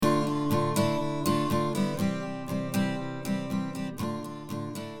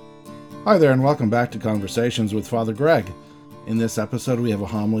Hi there, and welcome back to Conversations with Father Greg. In this episode, we have a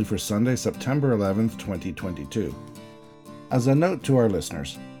homily for Sunday, September 11th, 2022. As a note to our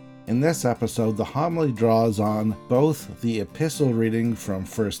listeners, in this episode, the homily draws on both the epistle reading from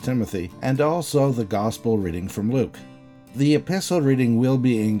 1 Timothy and also the gospel reading from Luke. The epistle reading will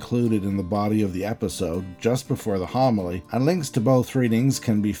be included in the body of the episode just before the homily, and links to both readings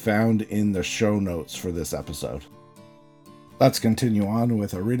can be found in the show notes for this episode. Let's continue on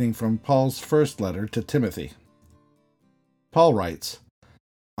with a reading from Paul's first letter to Timothy. Paul writes,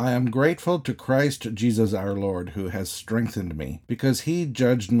 I am grateful to Christ Jesus our Lord, who has strengthened me, because he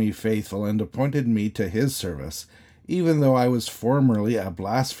judged me faithful and appointed me to his service, even though I was formerly a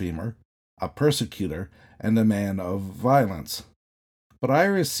blasphemer, a persecutor, and a man of violence. But I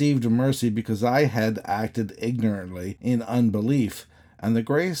received mercy because I had acted ignorantly in unbelief, and the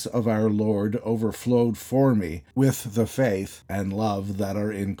grace of our Lord overflowed for me with the faith and love that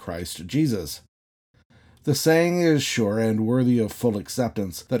are in Christ Jesus. The saying is sure and worthy of full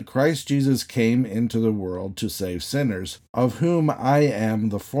acceptance, that Christ Jesus came into the world to save sinners, of whom I am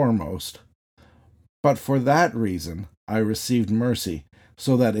the foremost. But for that reason I received mercy,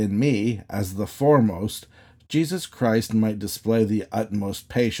 so that in me, as the foremost, Jesus Christ might display the utmost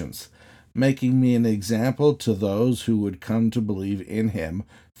patience, making me an example to those who would come to believe in him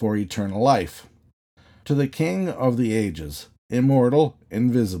for eternal life. To the King of the ages, immortal,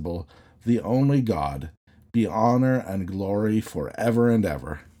 invisible, the only God, be honor and glory forever and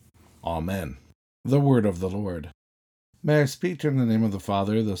ever. Amen. The word of the Lord. May I speak to you in the name of the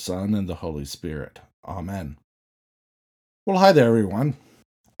Father, the Son, and the Holy Spirit. Amen. Well, hi there, everyone.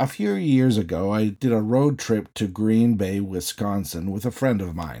 A few years ago, I did a road trip to Green Bay, Wisconsin with a friend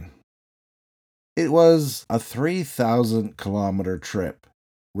of mine. It was a 3,000-kilometer trip,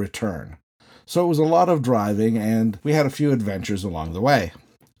 return. So it was a lot of driving, and we had a few adventures along the way.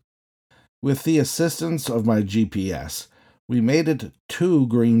 With the assistance of my GPS, we made it to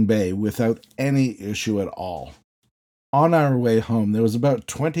Green Bay without any issue at all. On our way home, there was about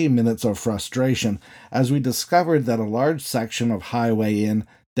 20 minutes of frustration as we discovered that a large section of highway in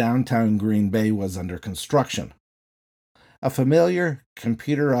downtown Green Bay was under construction. A familiar,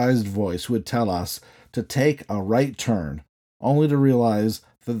 computerized voice would tell us to take a right turn, only to realize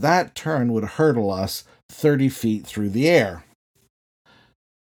that that turn would hurtle us 30 feet through the air.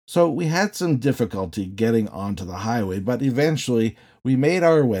 So we had some difficulty getting onto the highway, but eventually we made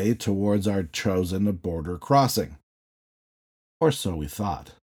our way towards our chosen border crossing. Or so we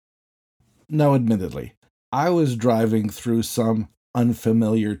thought. Now, admittedly, I was driving through some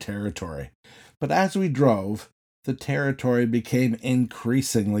unfamiliar territory, but as we drove, the territory became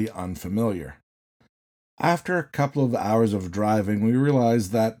increasingly unfamiliar. After a couple of hours of driving, we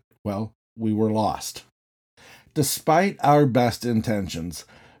realized that, we were lost. Despite our best intentions,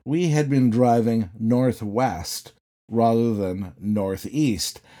 we had been driving northwest rather than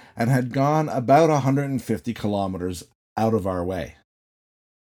northeast and had gone about 150 kilometers out of our way.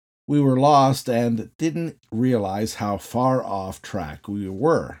 We were lost and didn't realize how far off track we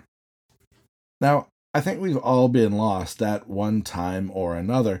were. Now, I think we've all been lost at one time or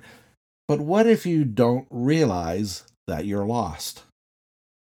another, but what if you don't realize that you're lost?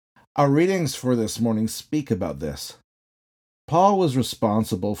 Our readings for this morning speak about this. Paul was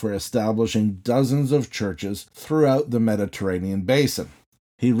responsible for establishing dozens of churches throughout the Mediterranean basin.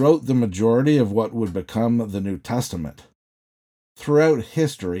 He wrote the majority of what would become the New Testament. Throughout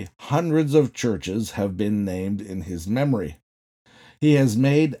history, hundreds of churches have been named in his memory. He has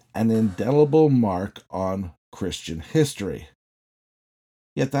made an indelible mark on Christian history.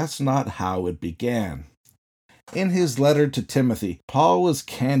 Yet that's not how it began. In his letter to Timothy, Paul was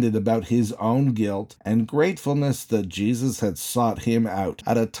candid about his own guilt and gratefulness that Jesus had sought him out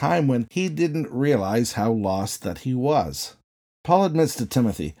at a time when he didn't realize how lost that he was. Paul admits to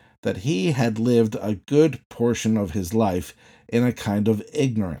Timothy that he had lived a good portion of his life in a kind of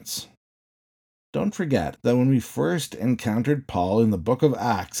ignorance. Don't forget that when we first encountered Paul in the book of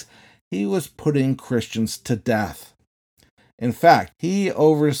Acts, he was putting Christians to death. In fact, he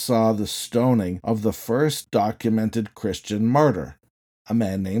oversaw the stoning of the first documented Christian martyr, a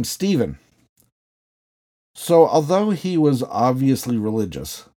man named Stephen. So, although he was obviously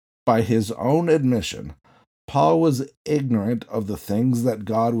religious, by his own admission, Paul was ignorant of the things that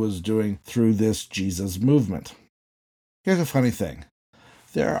God was doing through this Jesus movement. Here's a funny thing.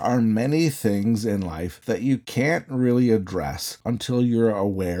 There are many things in life that you can't really address until you're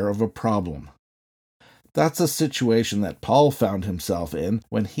aware of a problem. That's a situation that Paul found himself in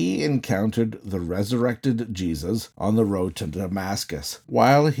when he encountered the resurrected Jesus on the road to Damascus,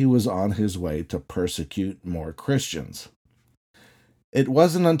 while he was on his way to persecute more Christians. It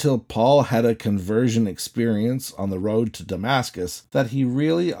wasn't until Paul had a conversion experience on the road to Damascus that he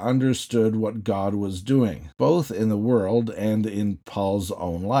really understood what God was doing, both in the world and in Paul's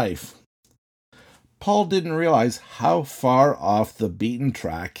own life. Paul didn't realize how far off the beaten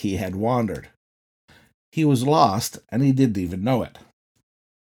track he had wandered. He was lost, and he didn't even know it.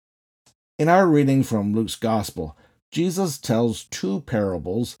 In our reading from Luke's Gospel, Jesus tells two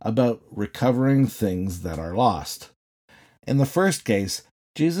parables about recovering things that are lost. In the first case,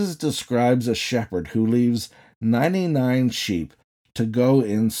 Jesus describes a shepherd who leaves 99 sheep to go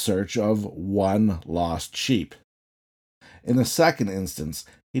in search of one lost sheep. In the second instance,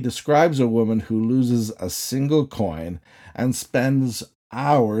 he describes a woman who loses a single coin and spends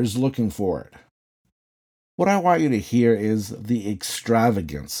hours looking for it. What I want you to hear is the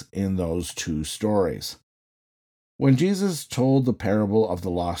extravagance in those two stories. When Jesus told the parable of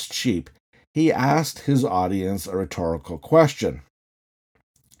the lost sheep, he asked his audience a rhetorical question.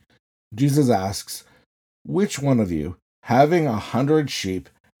 Jesus asks, "Which one of you, having 100 sheep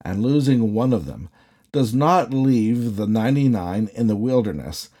and losing one of them, does not leave the 99 in the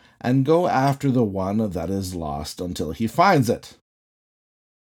wilderness and go after the one that is lost until he finds it?"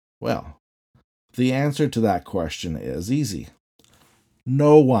 Well, the answer to that question is easy.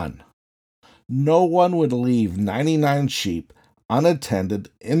 No one. No one would leave 99 sheep unattended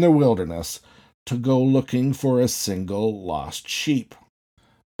in the wilderness to go looking for a single lost sheep.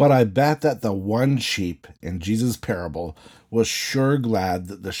 But I bet that the one sheep in Jesus' parable was sure glad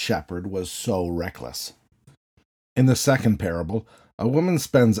that the shepherd was so reckless. In the second parable, a woman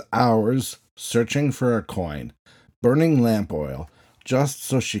spends hours searching for a coin, burning lamp oil, just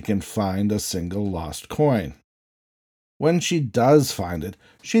so she can find a single lost coin. When she does find it,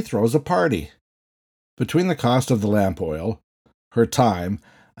 she throws a party. Between the cost of the lamp oil, her time,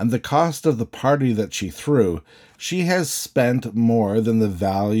 and the cost of the party that she threw, she has spent more than the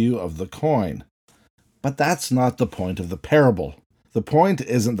value of the coin. But that's not the point of the parable. The point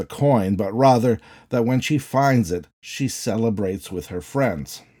isn't the coin, but rather that when she finds it, she celebrates with her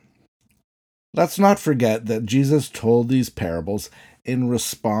friends. Let's not forget that Jesus told these parables in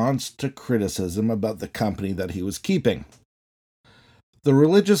response to criticism about the company that he was keeping. The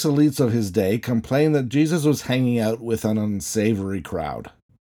religious elites of his day complained that Jesus was hanging out with an unsavory crowd.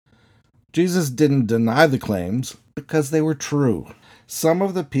 Jesus didn't deny the claims because they were true. Some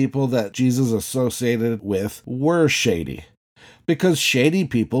of the people that Jesus associated with were shady, because shady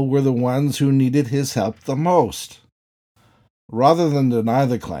people were the ones who needed his help the most. Rather than deny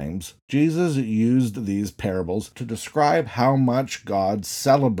the claims, Jesus used these parables to describe how much God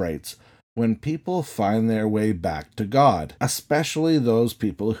celebrates when people find their way back to God, especially those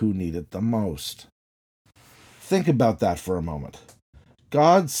people who need it the most. Think about that for a moment.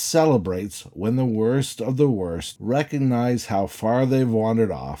 God celebrates when the worst of the worst recognize how far they've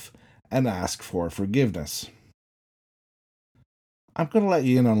wandered off and ask for forgiveness. I'm going to let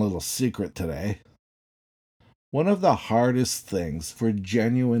you in on a little secret today. One of the hardest things for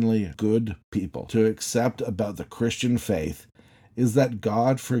genuinely good people to accept about the Christian faith is that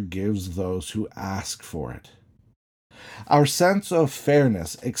God forgives those who ask for it. Our sense of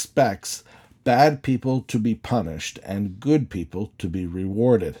fairness expects bad people to be punished and good people to be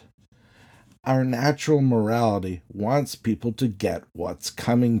rewarded. Our natural morality wants people to get what's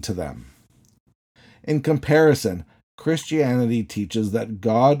coming to them. In comparison, Christianity teaches that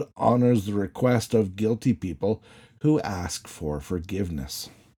God honors the request of guilty people who ask for forgiveness.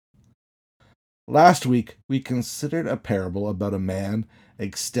 Last week, we considered a parable about a man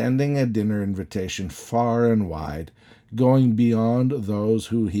extending a dinner invitation far and wide, going beyond those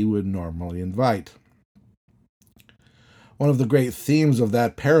who he would normally invite. One of the great themes of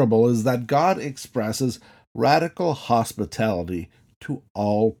that parable is that God expresses radical hospitality to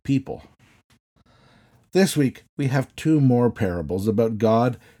all people. This week, we have two more parables about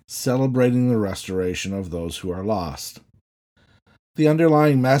God celebrating the restoration of those who are lost. The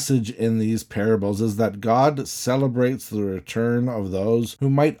underlying message in these parables is that God celebrates the return of those who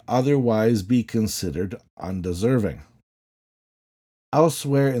might otherwise be considered undeserving.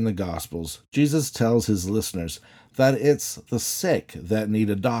 Elsewhere in the Gospels, Jesus tells his listeners that it's the sick that need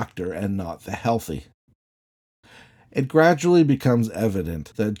a doctor and not the healthy. It gradually becomes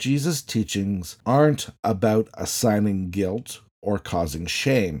evident that Jesus' teachings aren't about assigning guilt or causing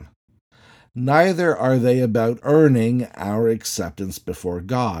shame. Neither are they about earning our acceptance before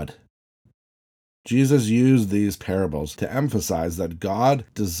God. Jesus used these parables to emphasize that God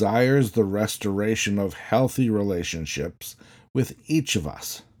desires the restoration of healthy relationships with each of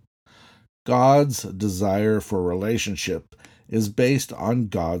us. God's desire for relationship is based on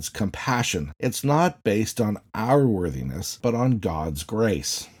God's compassion. It's not based on our worthiness, but on God's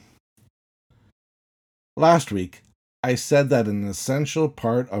grace. Last week, I said that an essential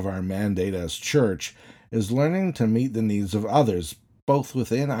part of our mandate as church is learning to meet the needs of others, both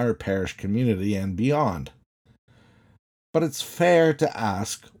within our parish community and beyond. But it's fair to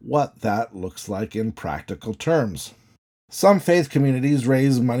ask what that looks like in practical terms. Some faith communities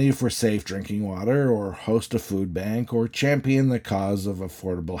raise money for safe drinking water, or host a food bank, or champion the cause of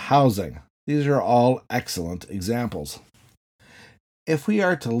affordable housing. These are all excellent examples. If we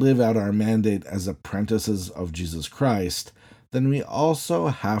are to live out our mandate as apprentices of Jesus Christ, then we also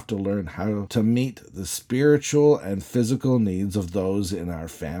have to learn how to meet the spiritual and physical needs of those in our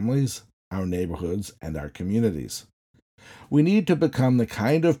families, our neighborhoods, and our communities. We need to become the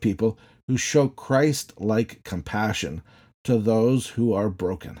kind of people who show Christ-like compassion to those who are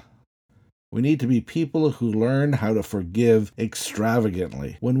broken. We need to be people who learn how to forgive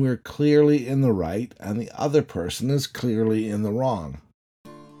extravagantly when we're clearly in the right and the other person is clearly in the wrong.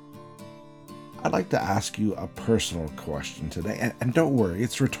 I'd like to ask you a personal question today, and don't worry,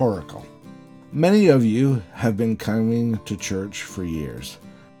 it's rhetorical. Many of you have been coming to church for years,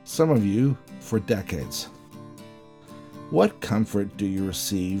 some of you for decades. What comfort do you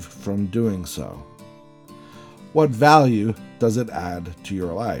receive from doing so? What value does it add to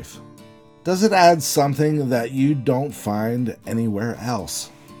your life? Does it add something that you don't find anywhere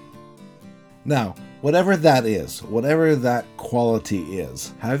else? Now, whatever that is, whatever that quality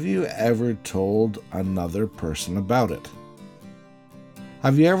is, have you ever told another person about it?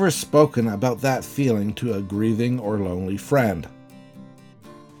 Have you ever spoken about that feeling to a grieving or lonely friend?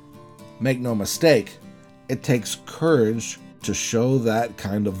 Make no mistake, it takes courage to show that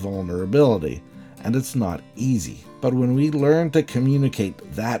kind of vulnerability, and it's not easy. But when we learn to communicate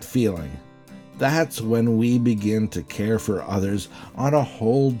that feeling, that's when we begin to care for others on a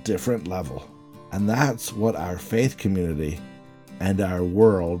whole different level. And that's what our faith community and our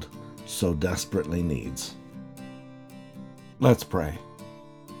world so desperately needs. Let's pray.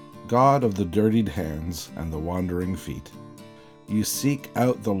 God of the dirtied hands and the wandering feet, you seek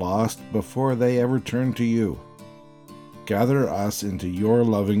out the lost before they ever turn to you. Gather us into your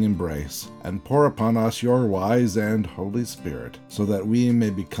loving embrace and pour upon us your wise and Holy Spirit, so that we may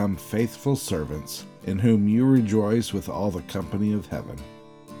become faithful servants in whom you rejoice with all the company of heaven.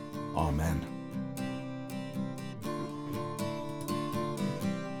 Amen.